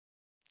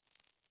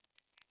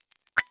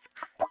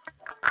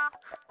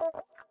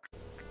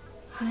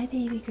Hi,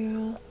 baby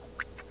girl.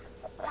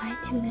 Hi,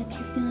 Tulip.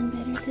 You feeling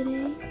better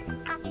today?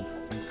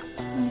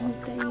 I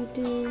hope that you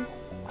do.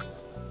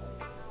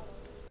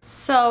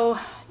 So,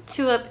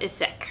 Tulip is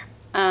sick.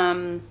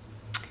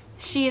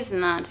 She is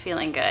not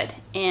feeling good,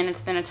 and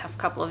it's been a tough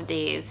couple of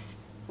days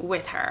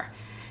with her.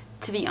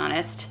 To be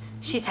honest,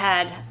 she's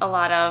had a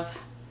lot of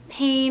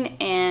pain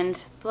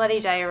and bloody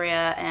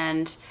diarrhea,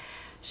 and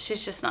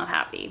she's just not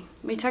happy.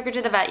 We took her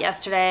to the vet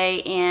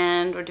yesterday,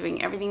 and we're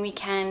doing everything we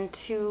can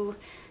to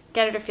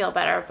get her to feel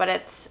better, but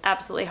it's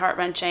absolutely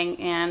heart-wrenching,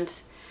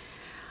 and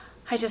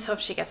I just hope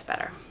she gets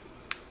better.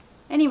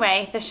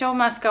 Anyway, the show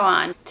must go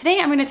on. Today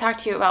I'm going to talk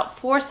to you about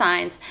 4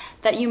 signs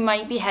that you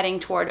might be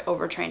heading toward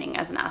overtraining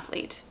as an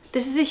athlete.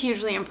 This is a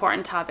hugely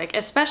important topic,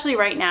 especially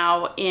right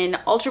now in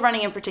ultra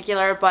running in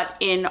particular, but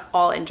in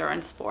all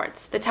endurance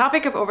sports. The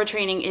topic of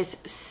overtraining is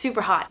super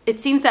hot. It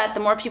seems that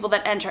the more people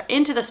that enter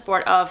into the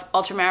sport of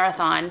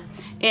ultramarathon,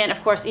 and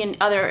of course in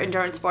other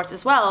endurance sports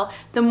as well,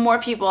 the more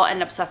people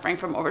end up suffering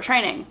from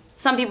overtraining.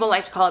 Some people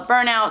like to call it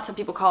burnout, some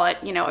people call it,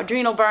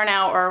 adrenal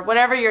burnout, or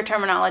whatever your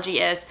terminology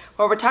is.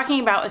 What we're talking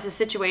about is a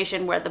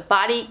situation where the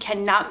body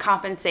cannot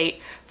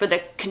compensate for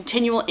the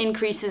continual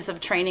increases of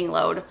training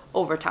load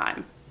over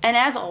time. And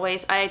as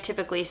always, I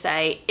typically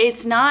say,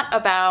 it's not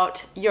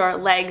about your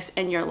legs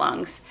and your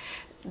lungs.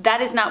 That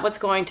is not what's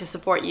going to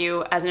support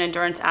you as an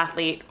endurance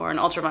athlete or an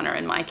ultra runner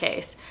in my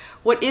case.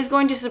 What is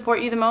going to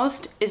support you the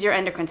most is your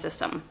endocrine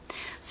system.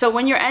 So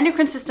when your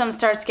endocrine system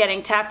starts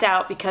getting tapped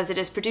out because it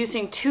is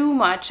producing too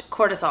much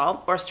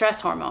cortisol or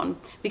stress hormone,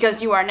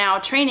 because you are now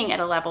training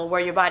at a level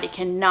where your body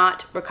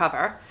cannot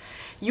recover,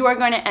 you are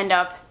going to end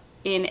up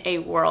in a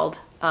world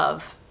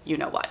of you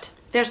know what.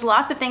 There's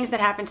lots of things that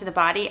happen to the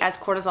body as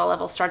cortisol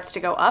level starts to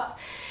go up,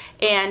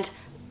 and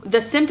the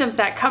symptoms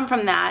that come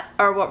from that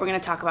are what we're going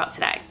to talk about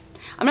today.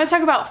 I'm going to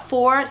talk about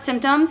 4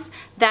 symptoms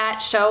that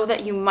show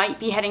that you might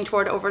be heading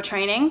toward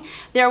overtraining.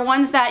 There are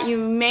ones that you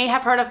may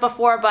have heard of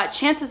before, but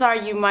chances are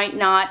you might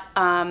not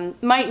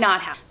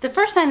have. The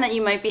first sign that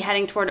you might be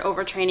heading toward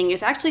overtraining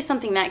is actually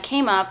something that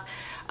came up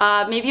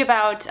maybe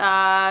about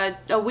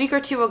a week or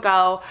 2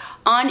 ago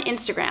on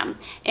Instagram.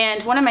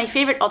 And one of my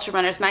favorite ultra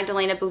runners,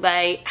 Magdalena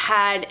Boulet,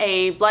 had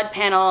a blood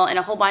panel and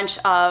a whole bunch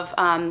of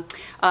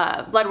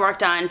blood work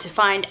done to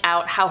find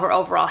out how her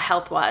overall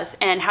health was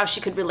and how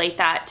she could relate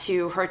that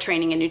to her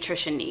training and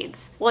nutrition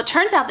needs. Well, it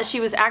turns out that she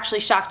was actually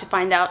shocked to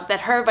find out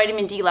that her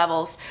vitamin D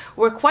levels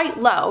were quite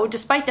low,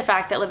 despite the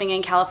fact that living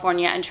in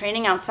California and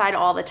training outside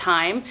all the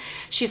time,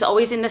 she's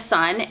always in the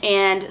sun,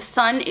 and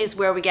sun is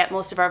where we get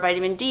most of our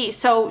vitamin D.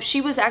 So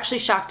she was actually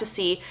shocked to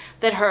see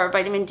that her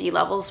vitamin D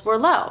levels were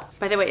low.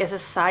 By the way, as a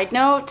side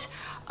note,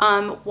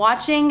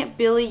 watching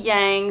Billy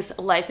Yang's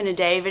Life in a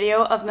Day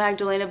video of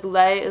Magdalena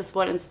Boulet is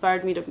what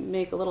inspired me to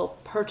make a little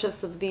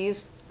purchase of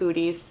these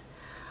booties.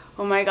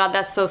 Oh my god,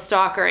 that's so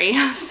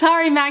stalkery.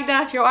 Sorry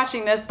Magda if you're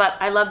watching this, but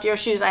I loved your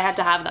shoes, I had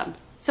to have them.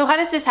 So how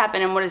does this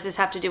happen, and what does this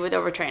have to do with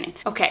overtraining?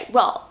 Okay,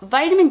 well,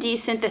 vitamin D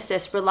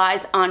synthesis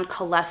relies on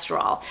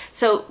cholesterol.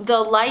 So the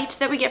light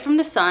that we get from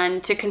the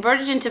sun, to convert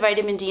it into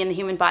vitamin D in the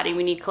human body,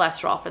 we need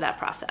cholesterol for that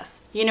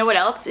process. You know what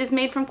else is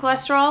made from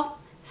cholesterol?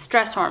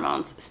 Stress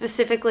hormones,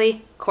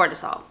 specifically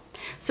cortisol.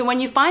 So when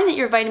you find that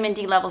your vitamin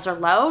D levels are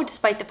low,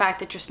 despite the fact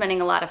that you're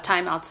spending a lot of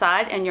time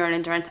outside and you're an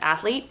endurance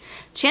athlete,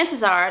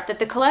 chances are that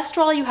the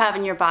cholesterol you have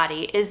in your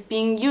body is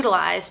being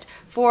utilized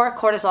for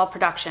cortisol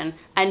production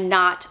and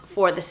not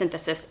for the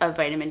synthesis of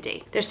vitamin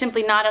D. There's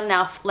simply not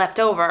enough left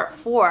over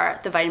for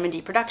the vitamin D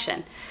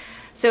production.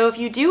 So if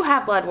you do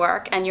have blood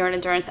work and you're an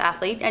endurance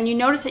athlete and you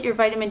notice that your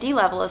vitamin D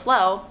level is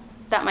low,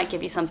 that might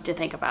give you something to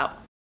think about.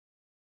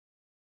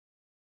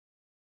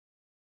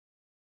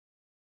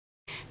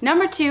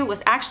 Number 2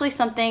 was actually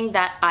something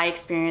that I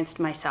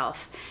experienced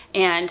myself,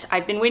 and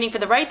I've been waiting for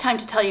the right time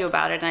to tell you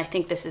about it, and I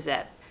think this is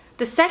it.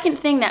 The second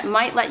thing that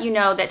might let you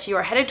know that you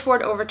are headed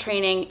toward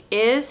overtraining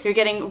is you're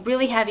getting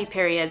really heavy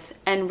periods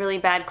and really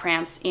bad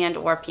cramps and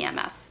or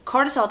PMS.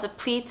 Cortisol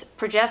depletes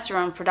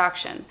progesterone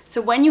production. So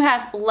when you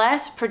have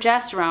less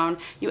progesterone,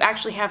 you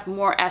actually have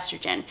more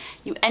estrogen.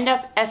 You end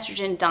up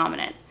estrogen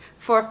dominant.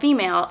 For a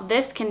female,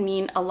 this can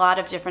mean a lot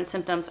of different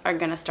symptoms are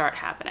going to start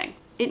happening.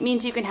 It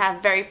means you can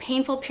have very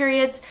painful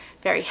periods,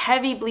 very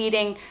heavy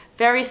bleeding,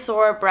 very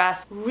sore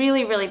breasts,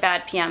 really, really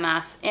bad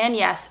PMS, and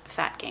yes,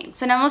 fat gain.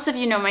 So now most of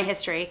you know my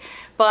history,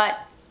 but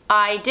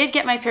I did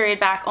get my period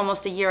back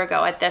almost a year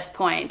ago at this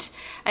point.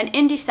 And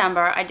in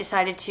December, I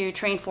decided to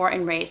train for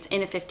and race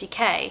in a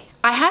 50K.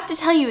 I have to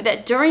tell you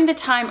that during the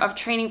time of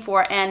training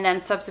for and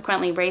then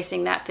subsequently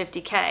racing that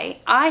 50K,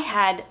 I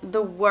had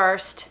the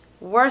worst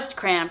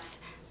cramps,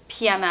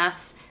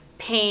 PMS,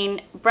 pain,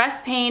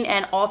 breast pain,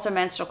 and also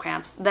menstrual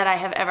cramps that I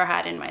have ever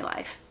had in my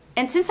life.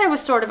 And since I was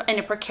sort of in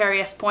a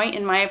precarious point,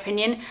 in my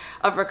opinion,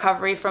 of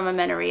recovery from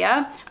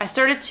amenorrhea, I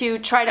started to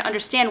try to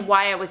understand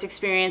why I was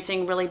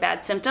experiencing really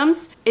bad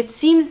symptoms. It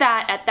seems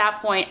that at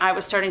that point, I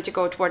was starting to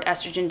go toward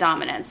estrogen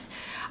dominance.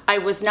 I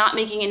was not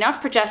making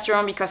enough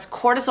progesterone because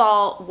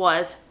cortisol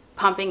was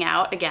pumping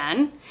out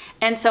again,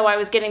 and so I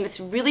was getting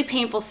this really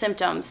painful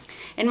symptoms.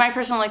 In my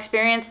personal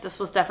experience, this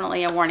was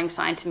definitely a warning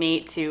sign to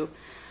me to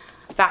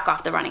back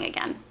off the running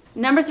again.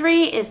 Number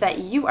 3 is that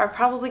you are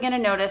probably going to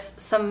notice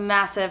some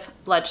massive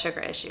blood sugar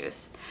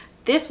issues.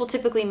 This will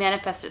typically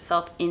manifest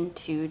itself in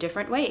 2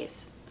 different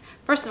ways.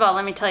 First of all,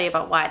 let me tell you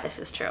about why this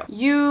is true.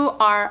 You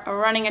are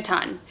running a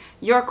ton.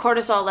 Your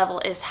cortisol level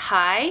is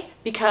high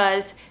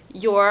because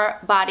your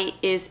body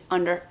is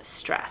under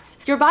stress.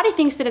 Your body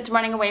thinks that it's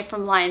running away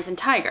from lions and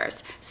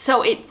tigers,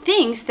 so it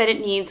thinks that it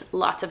needs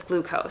lots of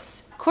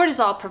glucose.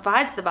 Cortisol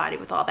provides the body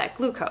with all that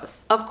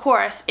glucose. Of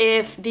course,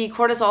 if the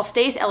cortisol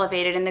stays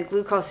elevated and the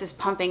glucose is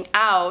pumping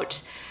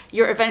out,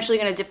 you're eventually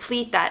going to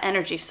deplete that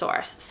energy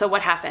source. So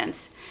what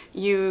happens?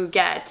 You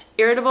get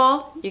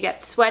irritable, you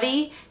get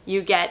sweaty,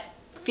 you get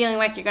feeling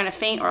like you're going to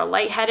faint or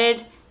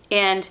lightheaded,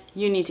 and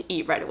you need to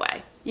eat right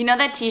away. You know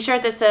that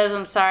t-shirt that says,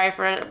 "I'm sorry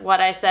for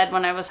what I said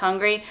when I was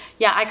hungry"?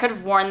 Yeah, I could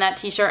have worn that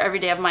t-shirt every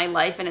day of my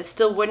life and it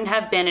still wouldn't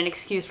have been an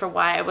excuse for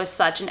why I was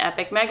such an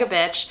epic mega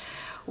bitch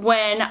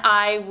when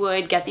I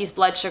would get these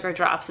blood sugar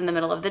drops in the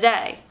middle of the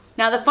day.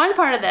 Now the fun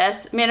part of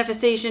this,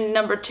 manifestation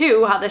number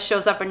 2, how this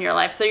shows up in your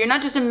life. So you're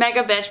not just a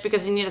mega bitch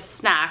because you need a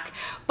snack,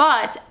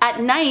 but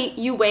at night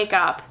you wake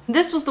up.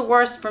 This was the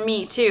worst for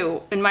me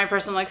too, in my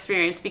personal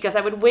experience, because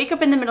I would wake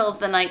up in the middle of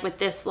the night with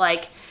this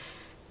like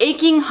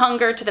aching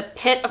hunger to the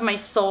pit of my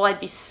soul. I'd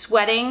be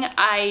sweating.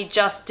 I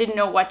just didn't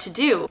know what to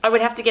do. I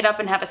would have to get up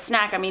and have a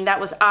snack. I mean,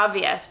 that was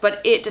obvious, but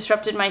it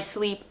disrupted my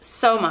sleep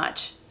so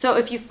much. So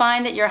if you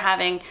find that you're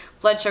having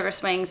blood sugar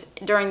swings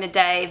during the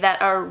day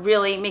that are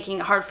really making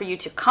it hard for you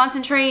to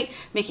concentrate,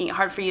 making it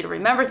hard for you to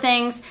remember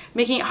things,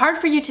 making it hard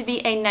for you to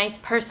be a nice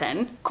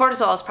person,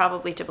 cortisol is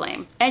probably to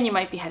blame, and you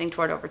might be heading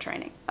toward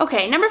overtraining.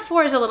 Okay, number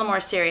 4 is a little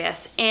more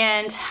serious,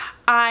 and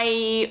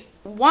I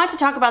want to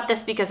talk about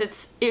this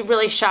because it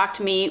really shocked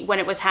me when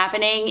it was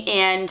happening,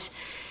 and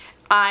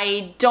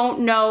I don't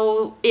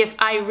know if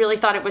I really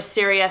thought it was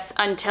serious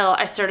until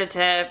I started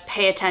to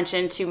pay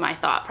attention to my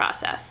thought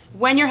process.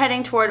 When you're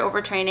heading toward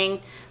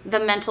overtraining, the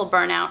mental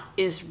burnout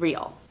is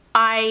real.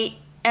 I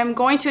am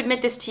going to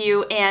admit this to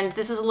you, and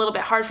this is a little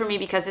bit hard for me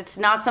because it's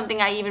not something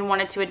I even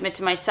wanted to admit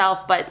to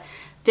myself, but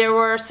there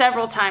were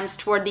several times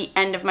toward the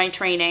end of my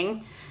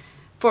training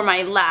for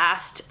my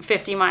last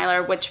 50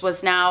 miler, which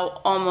was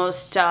now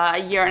almost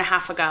a year and a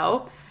half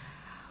ago,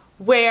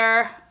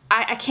 where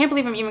I can't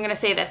believe I'm even gonna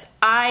say this.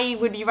 I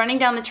would be running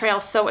down the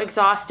trail so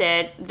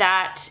exhausted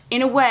that,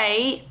 in a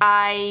way,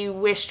 I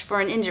wished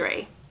for an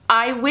injury.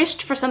 I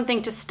wished for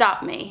something to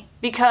stop me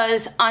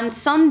because on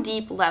some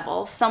deep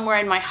level, somewhere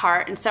in my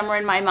heart and somewhere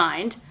in my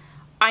mind,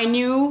 I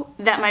knew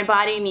that my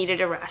body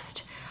needed a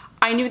rest.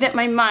 I knew that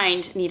my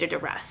mind needed a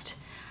rest.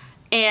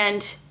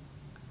 And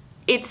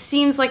it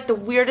seems like the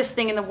weirdest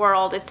thing in the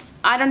world. This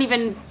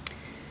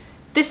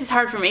is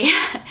hard for me.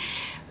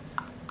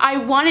 I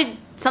wanted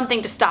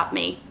something to stop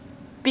me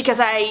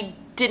because I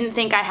didn't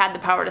think I had the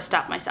power to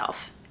stop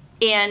myself.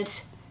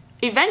 And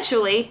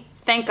eventually,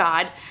 thank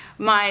God,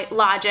 my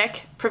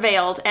logic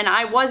prevailed and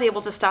I was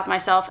able to stop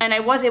myself, and I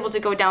was able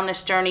to go down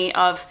this journey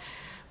of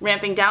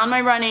ramping down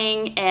my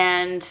running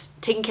and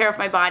taking care of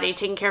my body,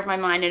 taking care of my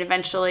mind, and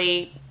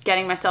eventually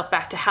getting myself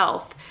back to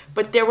health.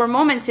 But there were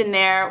moments in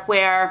there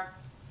where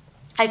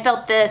I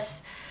felt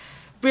this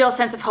real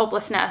sense of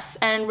hopelessness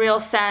and real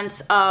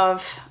sense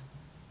of,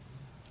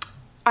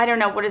 I don't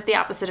know, what is the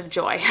opposite of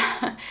joy?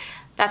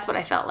 That's what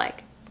I felt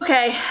like.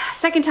 Okay,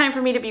 second time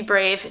for me to be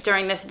brave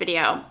during this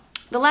video.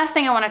 The last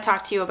thing I want to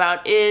talk to you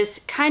about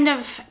is kind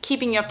of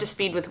keeping you up to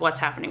speed with what's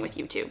happening with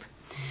YouTube.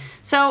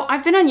 So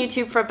I've been on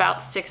YouTube for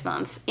about 6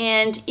 months,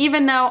 and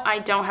even though I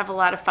don't have a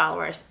lot of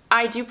followers,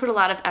 I do put a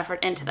lot of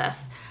effort into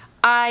this.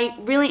 I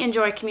really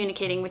enjoy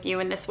communicating with you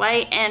in this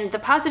way, and the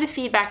positive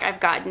feedback I've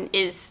gotten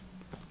is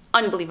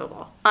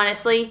unbelievable.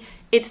 Honestly,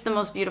 it's the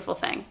most beautiful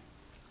thing.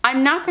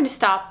 I'm not going to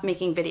stop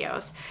making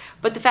videos,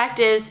 but the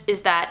fact is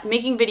that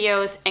making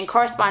videos and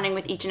corresponding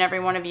with each and every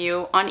one of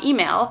you on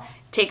email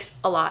takes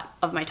a lot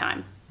of my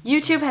time.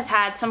 YouTube has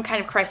had some kind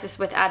of crisis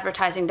with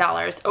advertising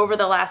dollars over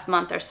the last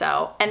month or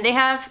so, and they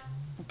have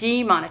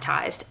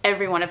demonetized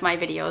every one of my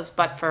videos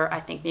but for, I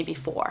think, maybe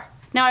 4.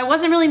 Now, I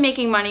wasn't really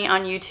making money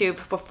on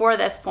YouTube before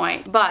this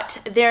point, but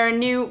their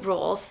new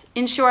rules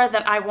ensure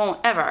that I won't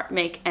ever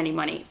make any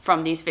money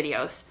from these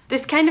videos.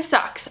 This kind of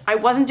sucks. I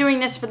wasn't doing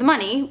this for the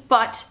money,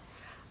 but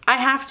I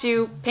have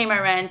to pay my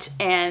rent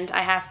and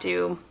I have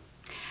to,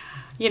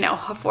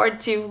 afford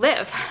to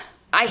live.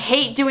 I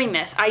hate doing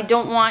this. I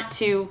don't want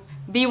to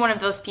be one of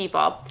those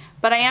people,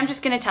 but I am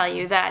just gonna tell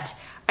you that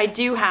I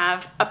do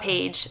have a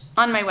page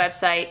on my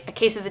website,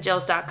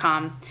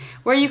 acaseofthejills.com,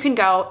 where you can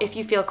go if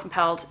you feel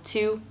compelled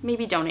to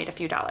maybe donate a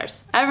few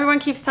dollars. Everyone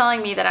keeps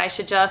telling me that I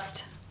should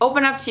just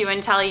open up to you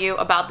and tell you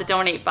about the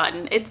donate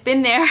button. It's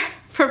been there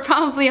for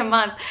probably a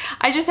month.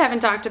 I just haven't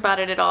talked about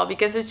it at all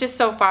because it's just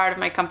so far out of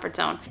my comfort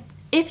zone.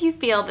 If you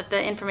feel that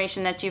the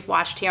information that you've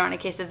watched here on A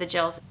Case of the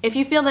Jills, if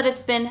you feel that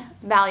it's been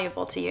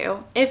valuable to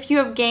you, if you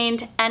have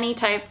gained any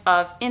type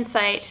of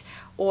insight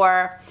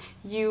or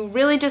you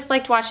really just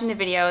liked watching the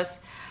videos,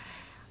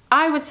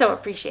 I would so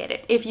appreciate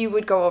it if you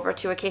would go over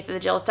to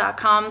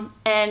acaseofthejills.com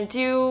and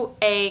do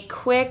a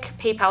quick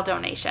PayPal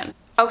donation.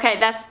 Okay,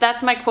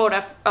 that's my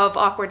quota of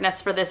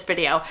awkwardness for this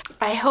video.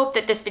 I hope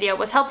that this video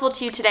was helpful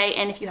to you today,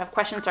 and if you have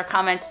questions or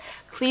comments,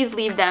 please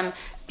leave them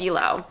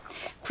below.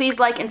 Please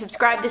like and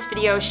subscribe this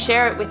video,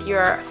 share it with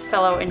your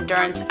fellow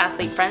endurance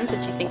athlete friends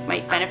that you think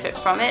might benefit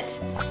from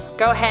it.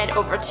 Go ahead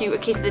over to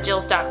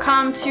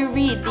acaseofthejills.com to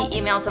read the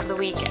emails of the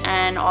week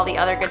and all the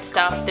other good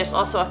stuff. There's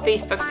also a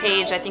Facebook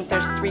page. I think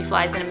there's 3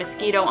 flies and a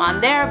mosquito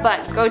on there,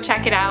 but go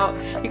check it out.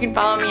 You can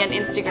follow me on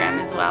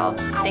Instagram as well.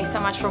 Thanks so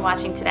much for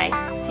watching today.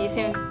 See you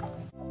soon.